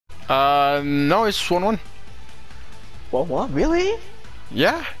No, it's 1-1. Well, what? Really?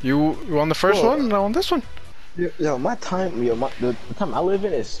 Yeah, you won the first one, and I won this one. Yo, my time, the time I live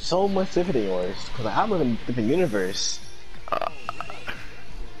in is so much different than yours. Cause I live in a different universe.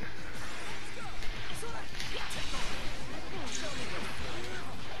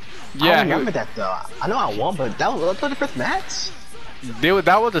 Yeah, I remember that though. I know I won, but that was the first match.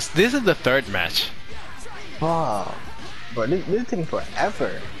 This is the third match. Oh, bro, this is taking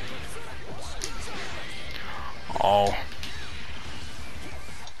forever. Oh.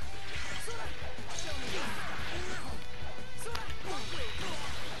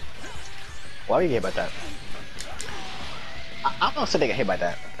 Why are you hit by that? I don't say they get hit by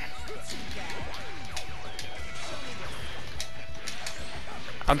that.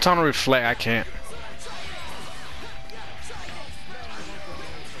 I'm trying to reflect, I can't.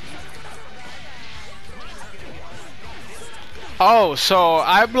 Oh, so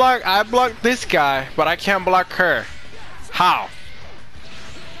I block this guy, but I can't block her. How?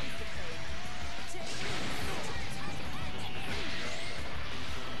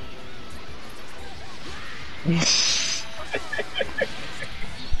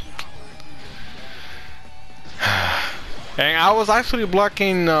 And I was actually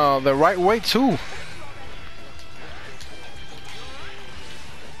blocking the right way too.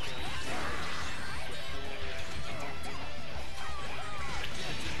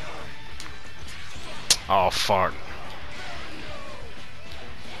 Oh fuck.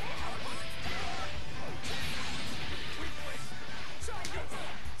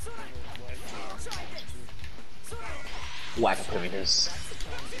 Whack perimeters.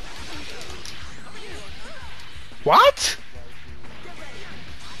 What?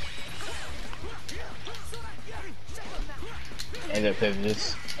 And their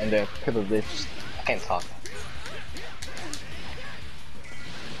privileges. And their privileges. I can't talk.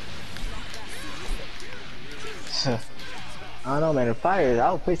 I don't know, man. The Fires,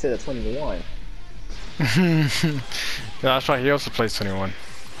 I'll place it at 21. Yeah, that's right. He also plays 21.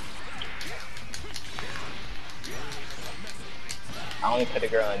 I only put a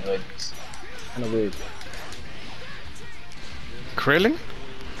girl in goods. Kinda weird. Krillin?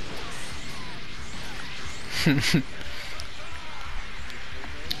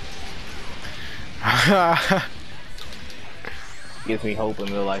 Gives me hope in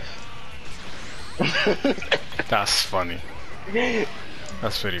real life. That's funny.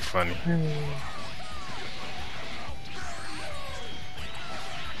 That's pretty funny.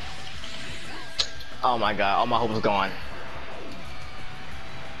 Oh my god, all my hope is gone.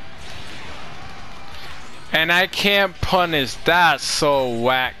 And I can't punish. That's so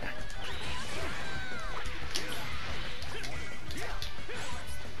whack.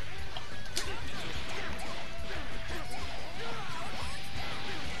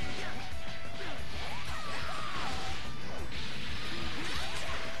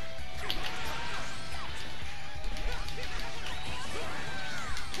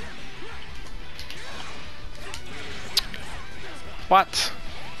 What?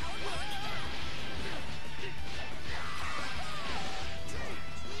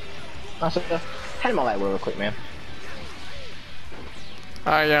 Also, hand my light real quick, man.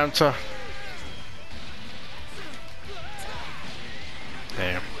 I am to.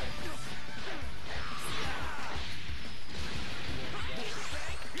 Damn.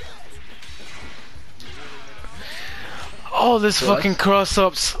 Oh, this fucking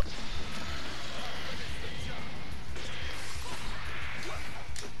cross-ups.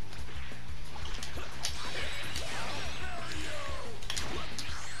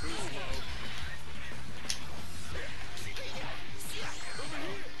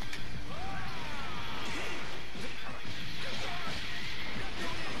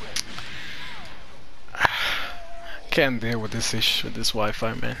 Can't deal with this issue, with this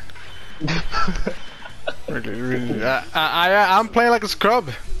Wi-Fi, man. Really. I'm playing like a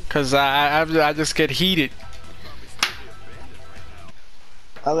scrub, cause I just get heated.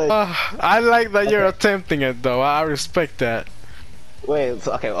 I like that you're attempting it, though. I respect that. Wait,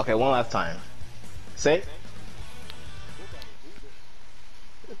 so, okay, one last time. Say.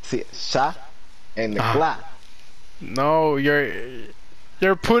 See, Sha and the clap. No,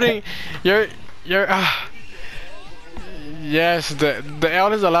 you're putting you're yes, the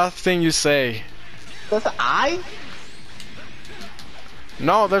L is the last thing you say. That's an I?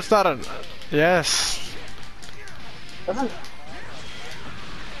 No, that's not a yes.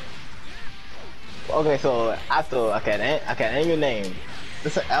 Okay, so after okay, name your name.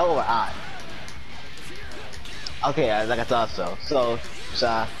 This an L or I? Okay, like I thought so. So,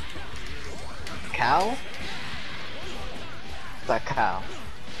 Sha, cow? It's like cow.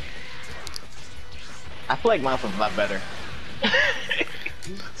 I feel like mine was a lot better.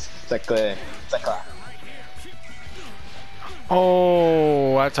 It's like a.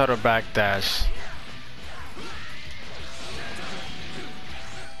 Oh, I thought a backdash.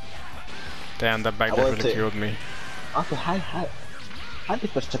 Damn, that backdash really killed me. Also, how did you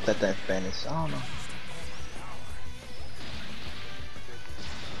first check that in Spanish? I don't know.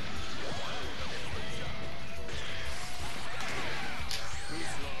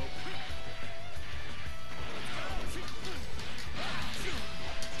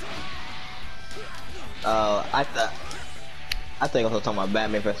 I think I was talking about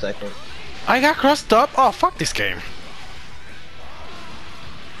Batman for a second. I got crossed up. Oh, fuck this game.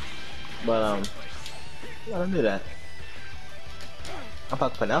 But I don't do that. I'm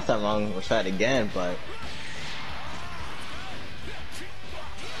about to pronounce that wrong. We'll try it again, but.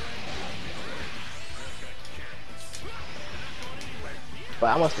 But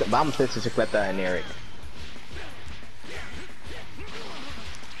I'm gonna say to Chicleta and Eric.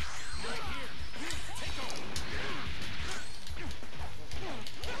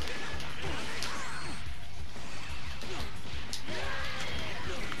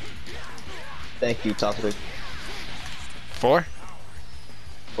 Thank you, Toxic. For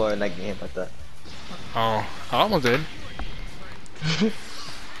not getting hit like that. Oh, I almost did.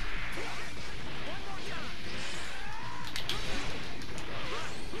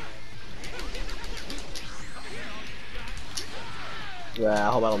 Yeah,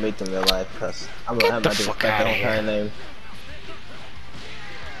 I hope I don't meet them in real life, cause I'm gonna have my disrespect on her name.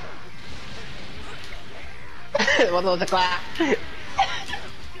 What was the class?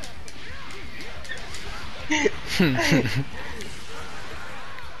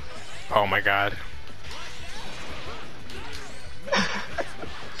 Oh my god.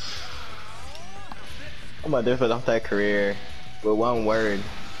 I'm gonna differ off that career with one word.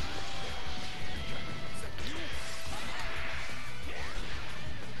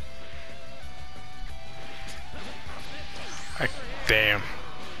 Damn.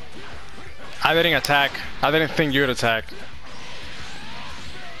 I didn't attack. I didn't think you'd attack.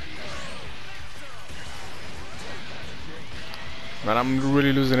 Man, I'm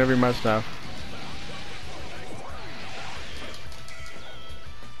really losing every match now.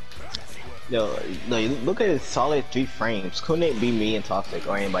 Yo, no, you look at his solid 3 frames. Couldn't it be me and Toxic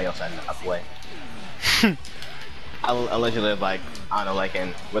or anybody else in the way? Unless you live like, I don't know, like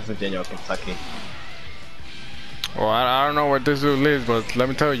in West Virginia or Kentucky. Well, I don't know where this dude lives, but let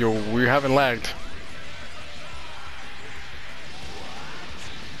me tell you, we haven't lagged.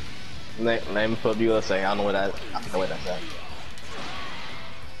 Name for USA. I don't know what that. I don't know what that's at.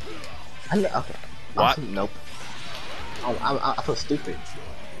 Okay. What? Nope. I feel stupid.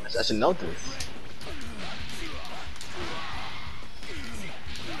 I should know this.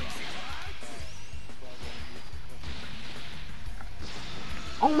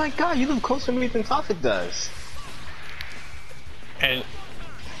 Oh my god, you live closer to me than Toxic does. And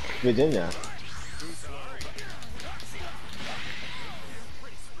Virginia.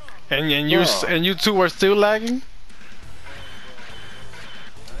 And you two were still lagging?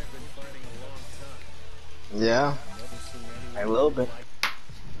 Yeah. A little bit.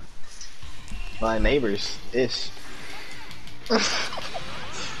 My neighbors ish.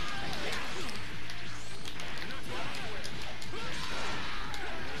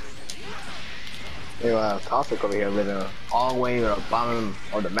 Anyway, Toxic over here living all the way to the bottom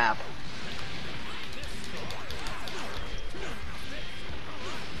of the map.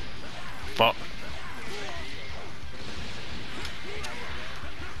 Fuck.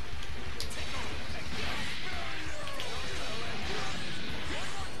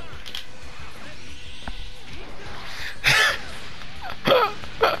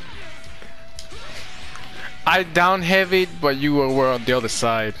 I down heavied, but you were on the other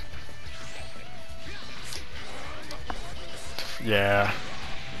side. Yeah.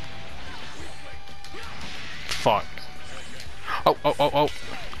 Fuck. Oh, oh, oh, oh.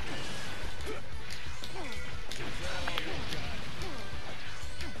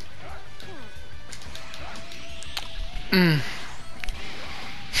 Mm.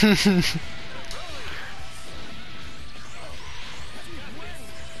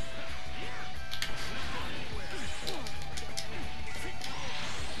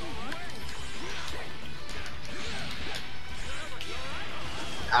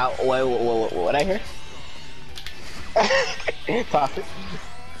 Wait, what I hear? Toss it.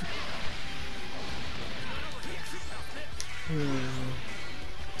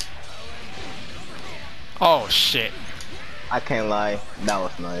 Oh shit. I can't lie, that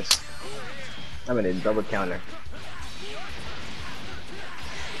was nice. I mean, a double counter.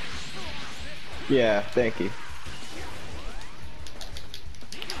 Yeah, thank you.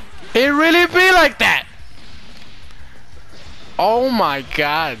 It really be like that. Oh my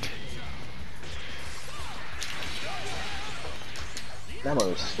god. That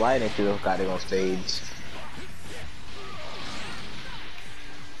one was sliding through the goddamn stage.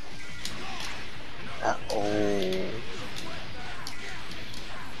 Oh.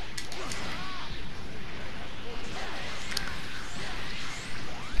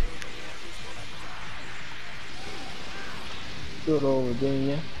 Good old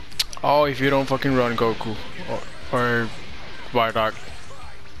Virginia. Oh, if you don't fucking run, Goku. Or Bardock.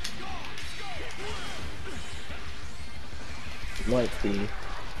 Might see.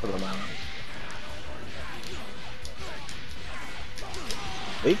 Put them out.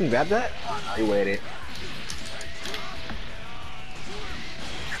 Oh, you can grab that? Oh, no, you waited.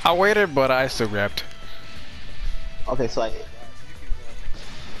 I waited, but I still grabbed. Okay, so like,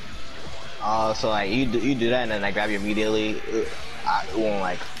 so like you do that and then I grab you immediately. It won't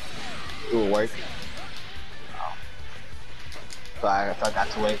like, it will work. So I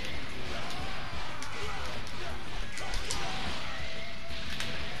got to wait.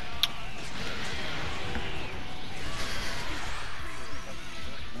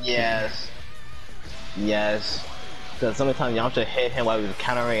 Yes. Yes. Because sometimes Yamcha hit him while he was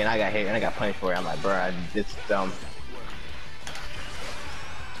countering and I got hit and I got punished for it. I'm like, bruh, it's dumb.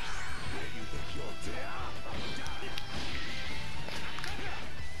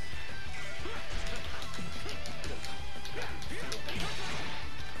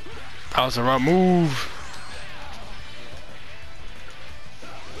 That was the wrong move.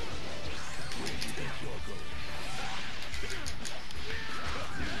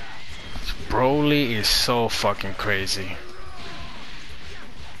 Broly is so fucking crazy.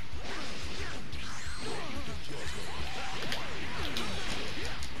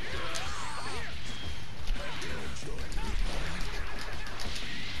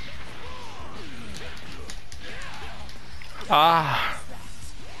 Ah.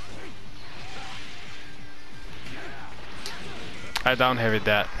 I down heavy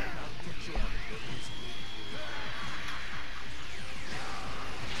that.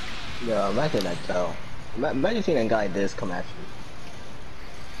 Yo, imagine that though. Imagine seeing a guy like this come at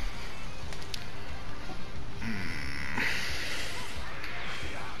you.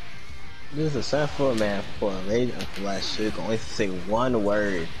 This is a 7-foot man for a lady and flesh. So you can only say one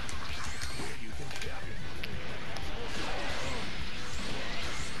word.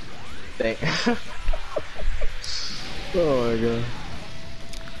 Thank. Oh my god.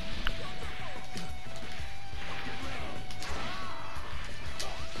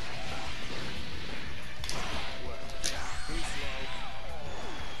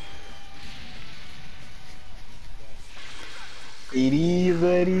 It is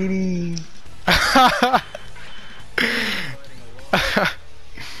what it is.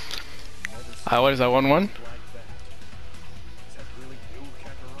 What is that, 1-1?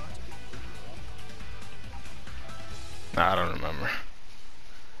 Nah, I don't remember.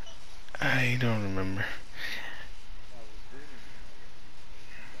 I don't remember.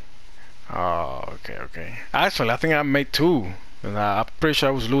 Oh, okay. Actually, I think I made 2. And I'm pretty sure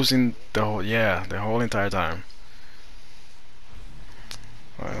I was losing the whole, the whole entire time.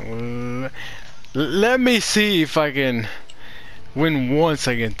 Let me see if I can win once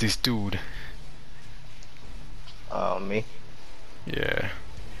against this dude. Oh, me? Yeah.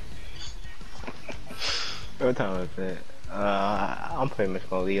 What time is it? I'm pretty much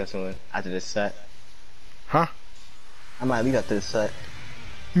gonna leave soon after this set. Huh? I might leave after this set.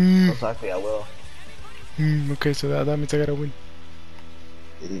 Mm. Most likely I will. Okay, so that means I gotta win.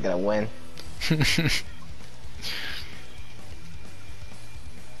 You gotta win.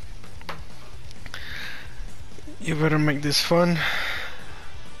 You better make this fun.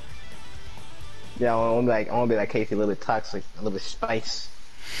 Yeah, I wanna be like Casey, a little bit toxic, a little bit spice.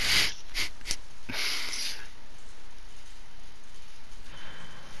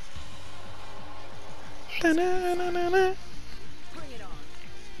 Da-na-na-na-na.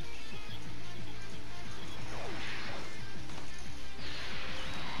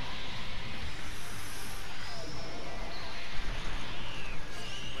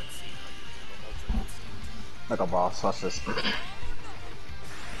 Like a boss, watch this.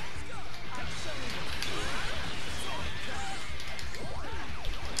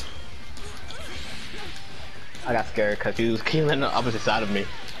 I got scared because he was killing the opposite side of me.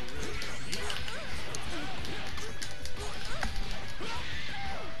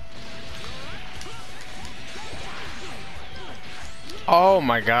 Oh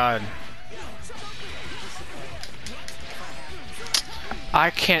my god. I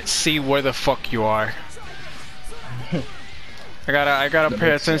can't see where the fuck you are. I gotta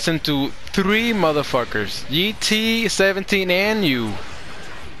pay attention to 3 motherfuckers. GT, 17, and you.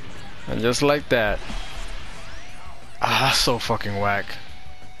 And just like that. Ah, that's so fucking whack.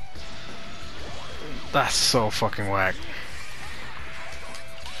 That's so fucking whack.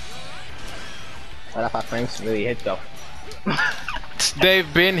 What if our frames really hit though?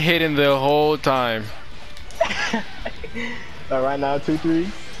 They've been hitting the whole time. So right now, 2-3.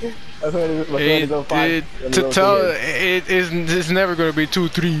 That's what it is. It's never gonna be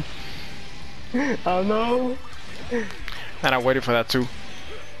 2-3. Oh no! And I waited for that too.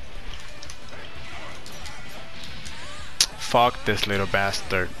 Fuck this little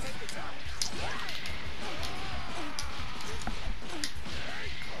bastard.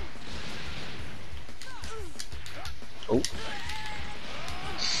 Oh.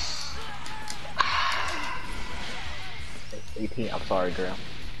 18. I'm sorry, girl.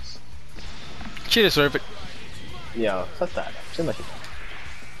 She deserved it. Yo, what's that? Too much.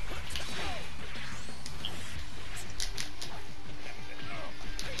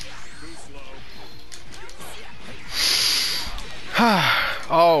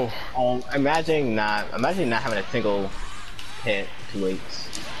 Oh. Imagine not having a single hit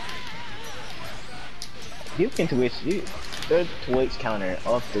 2-8s. You can 2-8, third 2-8 counter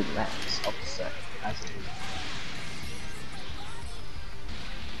of the max of the set. That's it.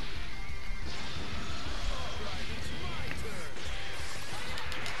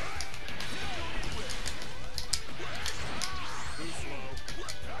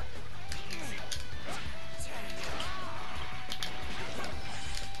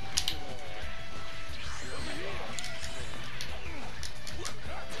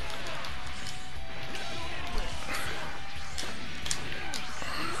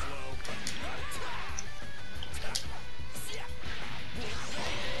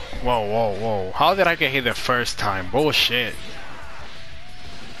 Whoa, whoa, whoa. How did I get hit the first time? Bullshit.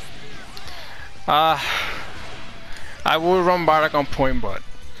 I would run Bardock on point, but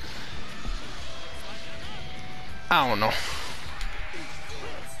I don't know.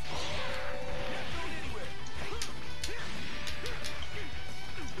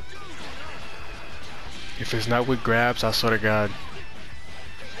 If it's not with grabs, I swear to God.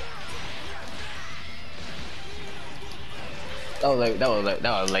 That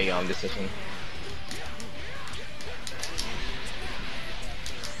was a late decision.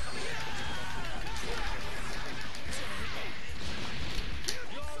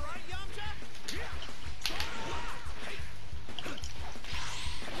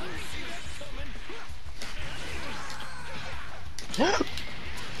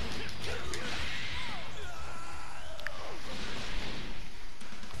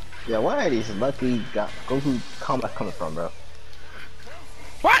 Yeah, where are these lucky Goku combats coming from, bro?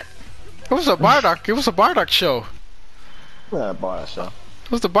 What? It was a Bardock. It was a Bardock show. Yeah, Bardock show.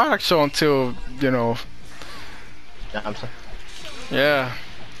 It was the Bardock show until, you know. Yeah, I'm sorry. Yeah.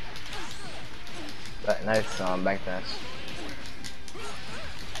 Nice backdash.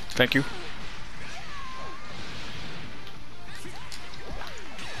 Thank you.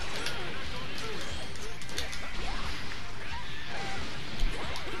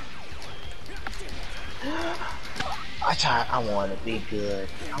 I wanna be good.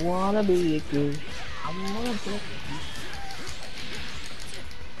 I wanna be good. I wanna be good.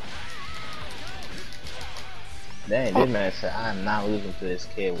 Dang, this man said I'm not losing to this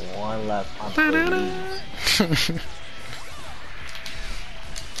kid. One left on please.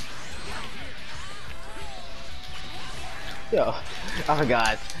 Yo, I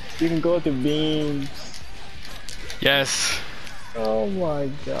forgot. You can go to beams. Yes. Oh my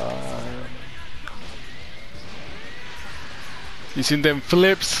god. You seen them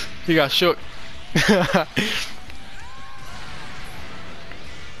flips? He got shook.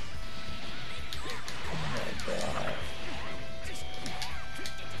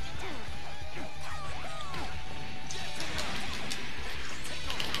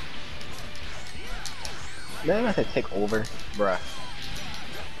 Then I have to take over, bruh.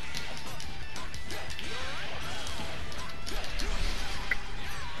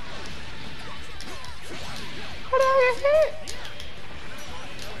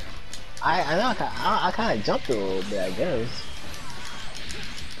 I know I kind of jumped a little bit, I guess.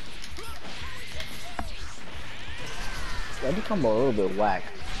 I become a little bit whack.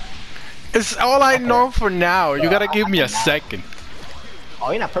 It's all I know for now. You gotta give me a second. Oh,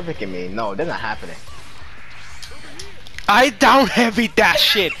 you're not perfect in me. No, that's not happening. I down heavy that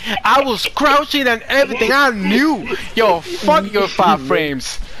shit. I was crouching and everything. I knew. Yo, fuck your 5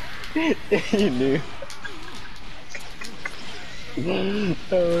 frames. You knew. Oh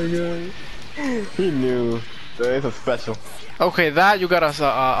my god. He knew. It's a special. Okay, that you got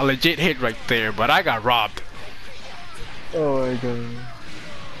a legit hit right there, but I got robbed. Oh my god.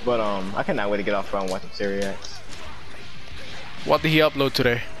 But I cannot wait to get off and watch some Series. What did he upload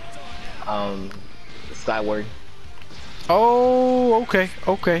today? Skyward. Oh, okay,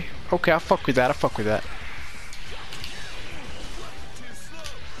 okay, okay. I fuck with that. I fuck with that.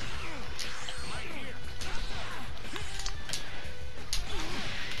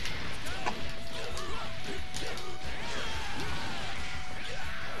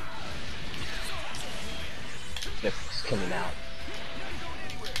 Just coming out.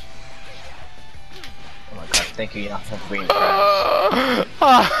 Oh my god, thank you, for being proud.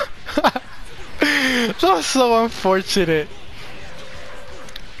 That was so unfortunate.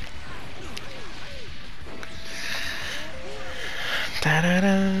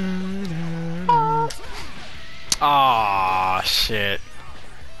 Ah, shit.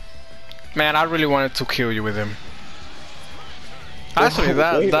 Man, I really wanted to kill you with him. Actually,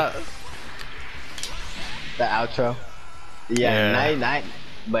 that The outro. Yeah, night,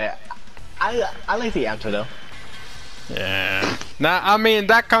 but I like the outro though. yeah. Nah, I mean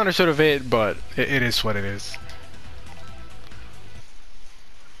that counter should have hit, but it is what it is.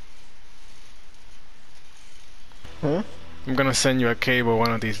 Huh? I'm gonna send you a cable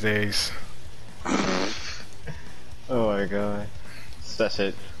one of these days. Oh my god. That's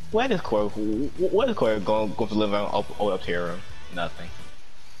it. What is Corey going to live on up here? Nothing.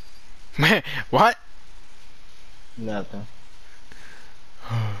 Man, what? Nothing.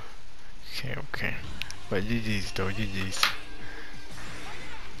 Okay, okay. But GG's though, GG's.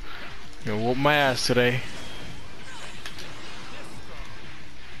 You whoop my ass today.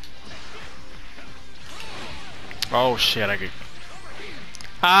 Oh shit, I get.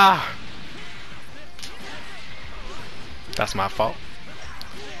 Ah! That's my fault.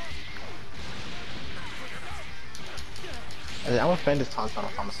 I'm gonna spend this time trying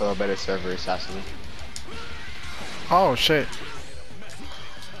to find myself a better server, actually. Oh shit.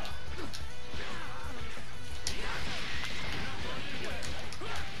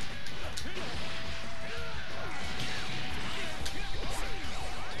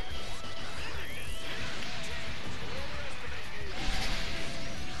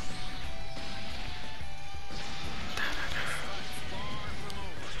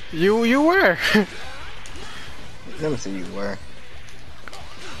 You were. Let me see you were.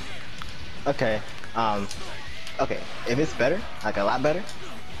 Okay. Okay. If it's better, like a lot better,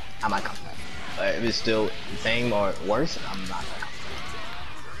 I might come back. But if it's still the same or worse, I'm not gonna come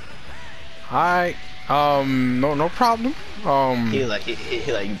Alright. No problem. back. He like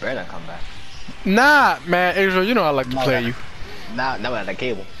you better not come back. Nah, man, Israel, you know I like to play you. Now without the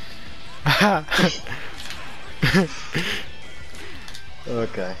cable.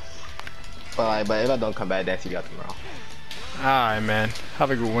 Okay. But if I don't come back, then see you out tomorrow. Alright, man.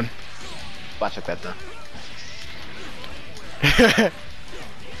 Have a good one. Watch your pet though.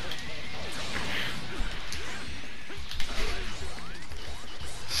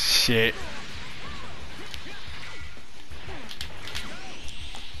 Shit.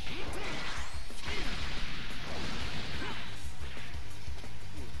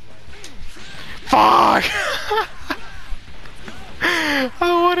 Fuck! I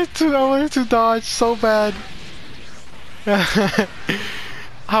wanted to dodge so bad. I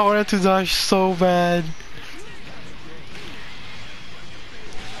wanted to dodge so bad.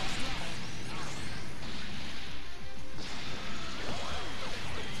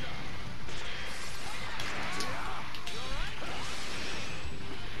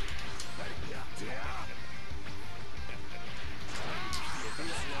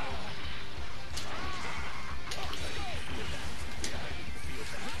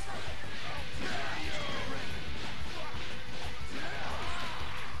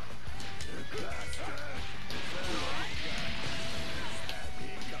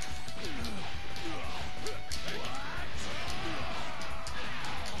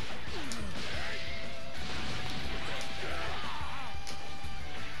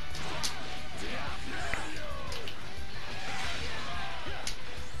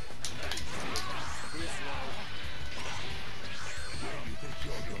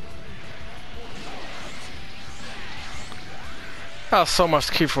 That was so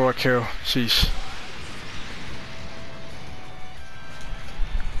much key for a kill. Sheesh.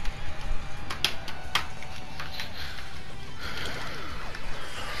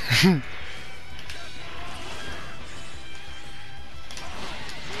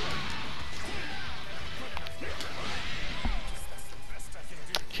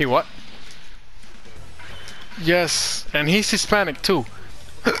 He what? Yes, and he's Hispanic too.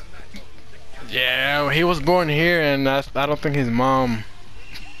 Yeah, he was born here, and I don't think his mom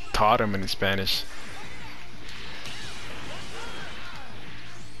taught him any Spanish.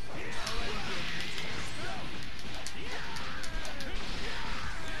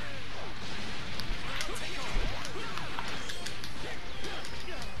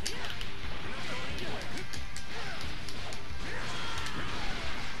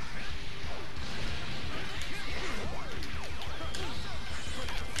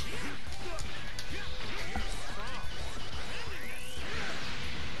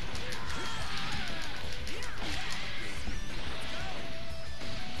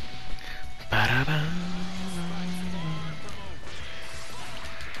 Ba-da-ba.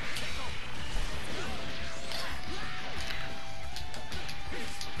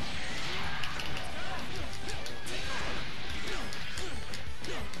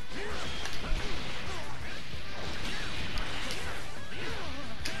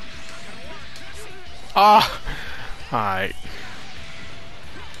 Ah, alright.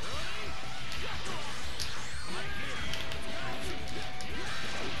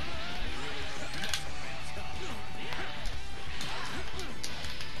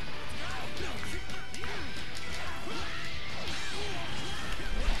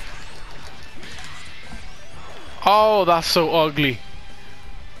 Oh, that's so ugly.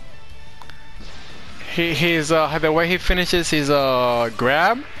 His the way he finishes his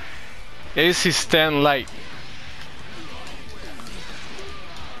grab is his stand light.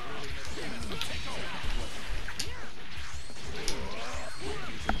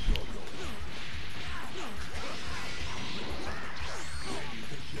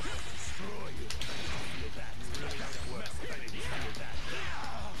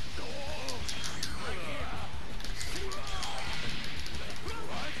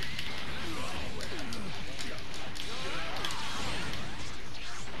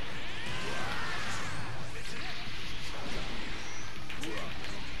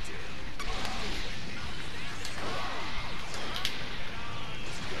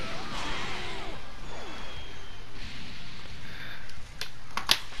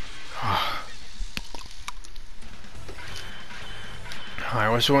 Alright,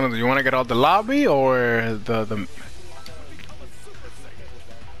 what you wanna do? You wanna get out the lobby or the